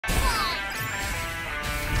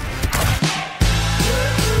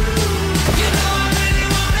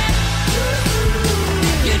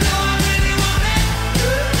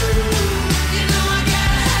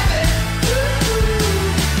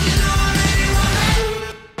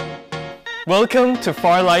Welcome to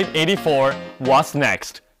Farlight 84, What's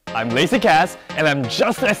Next? I'm Lazy Cass, and I'm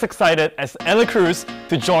just as excited as Ella Cruz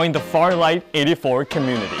to join the Farlight 84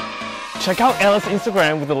 community. Check out Ella's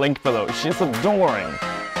Instagram with the link below. She's adoring.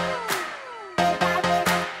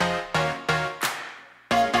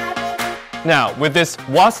 Now, with this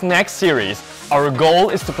What's Next series, our goal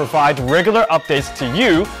is to provide regular updates to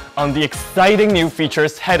you on the exciting new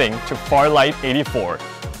features heading to Farlight 84.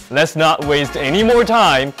 Let's not waste any more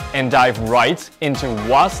time and dive right into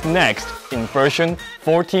what's next in version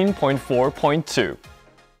 14.4.2.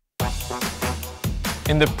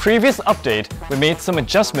 In the previous update, we made some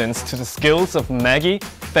adjustments to the skills of Maggie,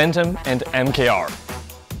 Phantom, and MKR.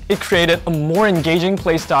 It created a more engaging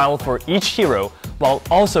playstyle for each hero while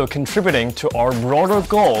also contributing to our broader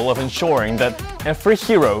goal of ensuring that every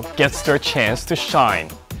hero gets their chance to shine.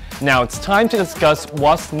 Now it's time to discuss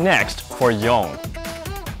what's next for Yong.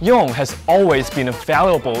 Yong has always been a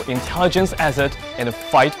valuable intelligence asset and a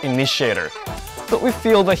fight initiator, but we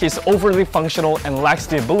feel that he's overly functional and lacks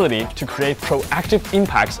the ability to create proactive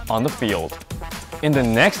impacts on the field. In the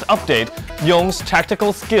next update, Yong's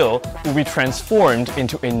tactical skill will be transformed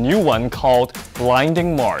into a new one called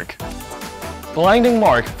Blinding Mark. Blinding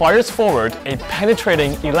Mark fires forward a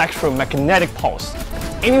penetrating electromagnetic pulse.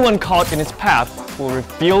 Anyone caught in its path will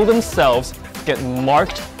reveal themselves, get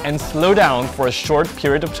marked, and slow down for a short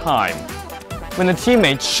period of time. When a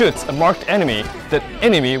teammate shoots a marked enemy, that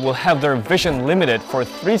enemy will have their vision limited for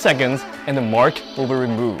 3 seconds and the mark will be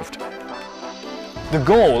removed. The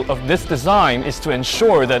goal of this design is to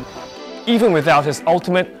ensure that even without his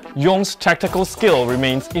ultimate, Yong's tactical skill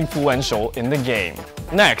remains influential in the game.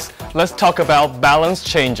 Next, let's talk about balance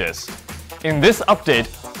changes. In this update,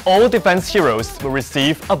 all defense heroes will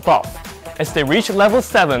receive a buff. As they reach level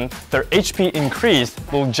 7, their HP increase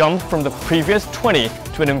will jump from the previous 20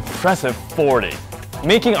 to an impressive 40,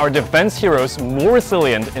 making our defense heroes more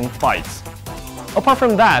resilient in fights. Apart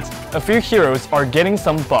from that, a few heroes are getting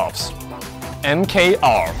some buffs.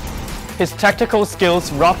 MKR. His tactical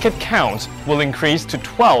skill's rocket count will increase to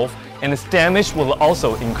 12 and his damage will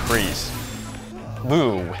also increase.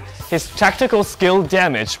 Lu. His tactical skill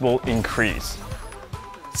damage will increase.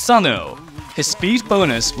 Sano. His speed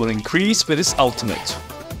bonus will increase with his ultimate.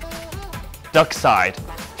 Duckside.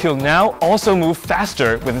 He'll now also move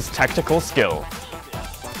faster with his tactical skill.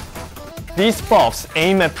 These buffs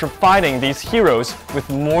aim at providing these heroes with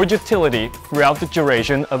more utility throughout the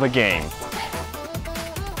duration of a game.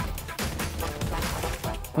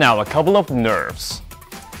 Now a couple of nerfs.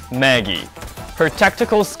 Maggie. Her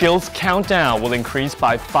tactical skills countdown will increase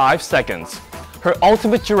by 5 seconds. Her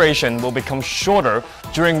ultimate duration will become shorter,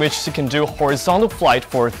 during which she can do horizontal flight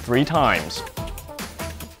for 3 times.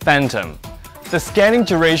 Phantom. The scanning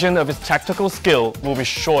duration of his tactical skill will be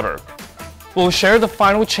shorter. We'll share the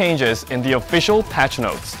final changes in the official patch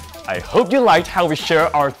notes. I hope you liked how we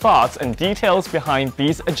share our thoughts and details behind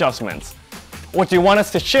these adjustments. What do you want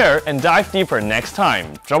us to share and dive deeper next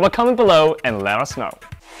time? Drop a comment below and let us know.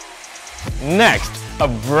 Next, a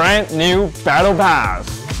brand new Battle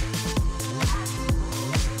Pass.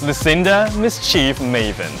 Lucinda Mischief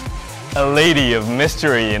Maven. A lady of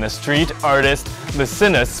mystery and a street artist,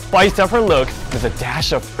 Lucinda spiced up her look with a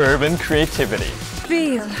dash of urban creativity.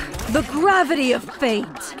 Feel the gravity of fate.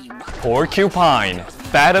 Porcupine,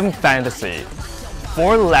 Phantom Fantasy.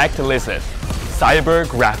 Four-legged lizard, Cyber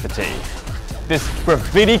Graffiti. This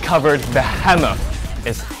graffiti-covered behemoth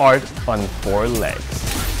is art on 4 legs.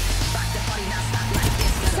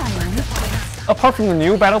 Apart from the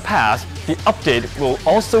new Battle Pass, the update will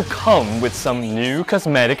also come with some new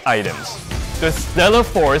cosmetic items. The Stellar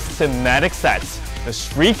Force thematic sets, the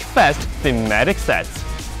Shriek Fest thematic sets.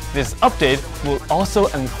 This update will also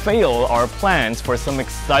unveil our plans for some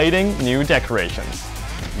exciting new decorations.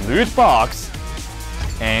 Loot Box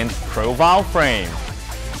and Profile Frame.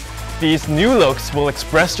 These new looks will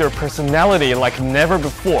express your personality like never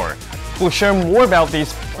before. We'll share more about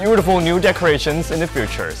these beautiful new decorations in the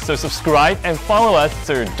future, so subscribe and follow us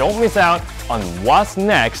so you don't miss out on what's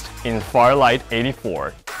next in Farlight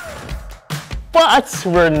 84. But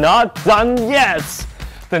we're not done yet!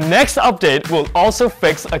 The next update will also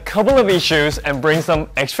fix a couple of issues and bring some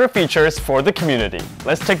extra features for the community.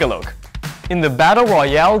 Let's take a look. In the Battle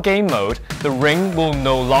Royale game mode, the ring will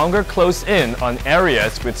no longer close in on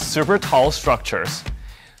areas with super tall structures.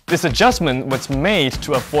 This adjustment was made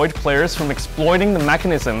to avoid players from exploiting the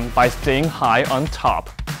mechanism by staying high on top.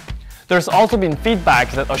 There's also been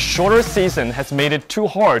feedback that a shorter season has made it too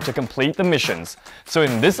hard to complete the missions, so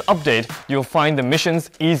in this update, you'll find the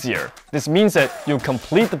missions easier. This means that you'll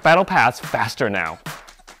complete the Battle Pass faster now.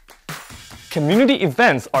 Community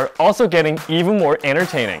events are also getting even more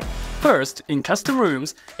entertaining. First, in custom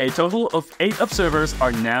rooms, a total of 8 observers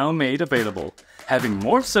are now made available. Having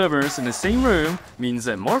more observers in the same room means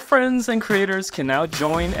that more friends and creators can now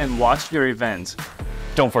join and watch your event.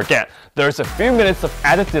 Don't forget, there's a few minutes of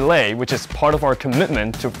added delay, which is part of our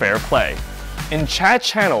commitment to fair play. In chat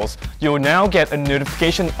channels, you'll now get a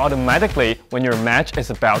notification automatically when your match is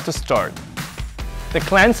about to start. The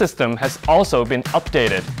clan system has also been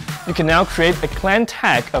updated. You can now create a clan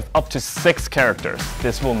tag of up to 6 characters.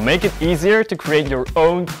 This will make it easier to create your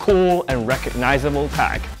own cool and recognizable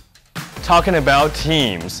tag. Talking about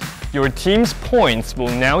teams, your team's points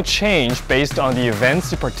will now change based on the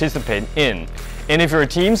events you participate in. And if your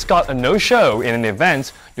team's got a no-show in an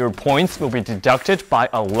event, your points will be deducted by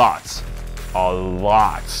a lot. A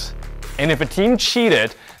lot. And if a team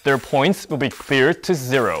cheated, their points will be cleared to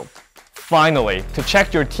 0. Finally, to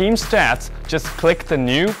check your team stats, just click the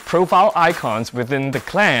new profile icons within the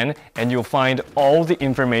clan and you'll find all the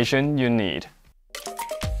information you need.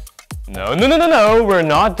 No, we're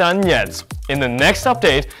not done yet. In the next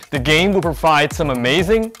update, the game will provide some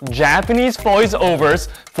amazing Japanese voiceovers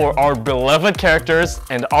for our beloved characters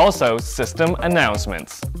and also system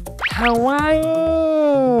announcements. Kawaii!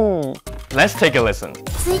 Let's take a listen.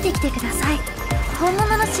 ついてきてください。本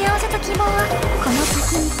物の幸せと希望はこの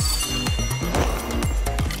先に。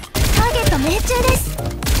ターゲット命中です。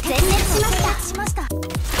全滅しました。一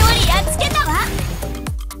人やっつけたわ。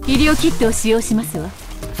医療キットを使用しますわ。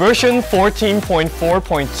Version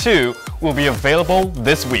 14.4.2 will be available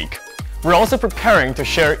this week. We're also preparing to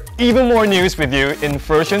share even more news with you in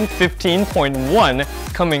version 15.1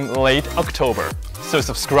 coming late October. So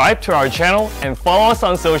subscribe to our channel and follow us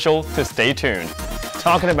on social to stay tuned.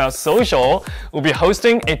 Talking about social, we'll be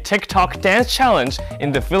hosting a TikTok dance challenge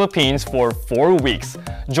in the Philippines for 4 weeks.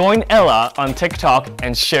 Join Ella on TikTok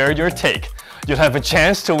and share your take. You'll have a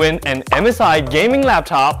chance to win an MSI gaming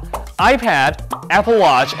laptop, iPad, Apple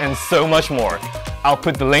Watch, and so much more. I'll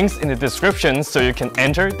put the links in the description so you can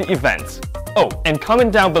enter the event. Oh, and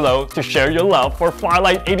comment down below to share your love for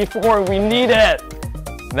Farlight 84. We need it!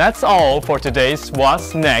 That's all for today's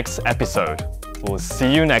What's Next episode. We'll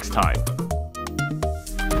see you next time.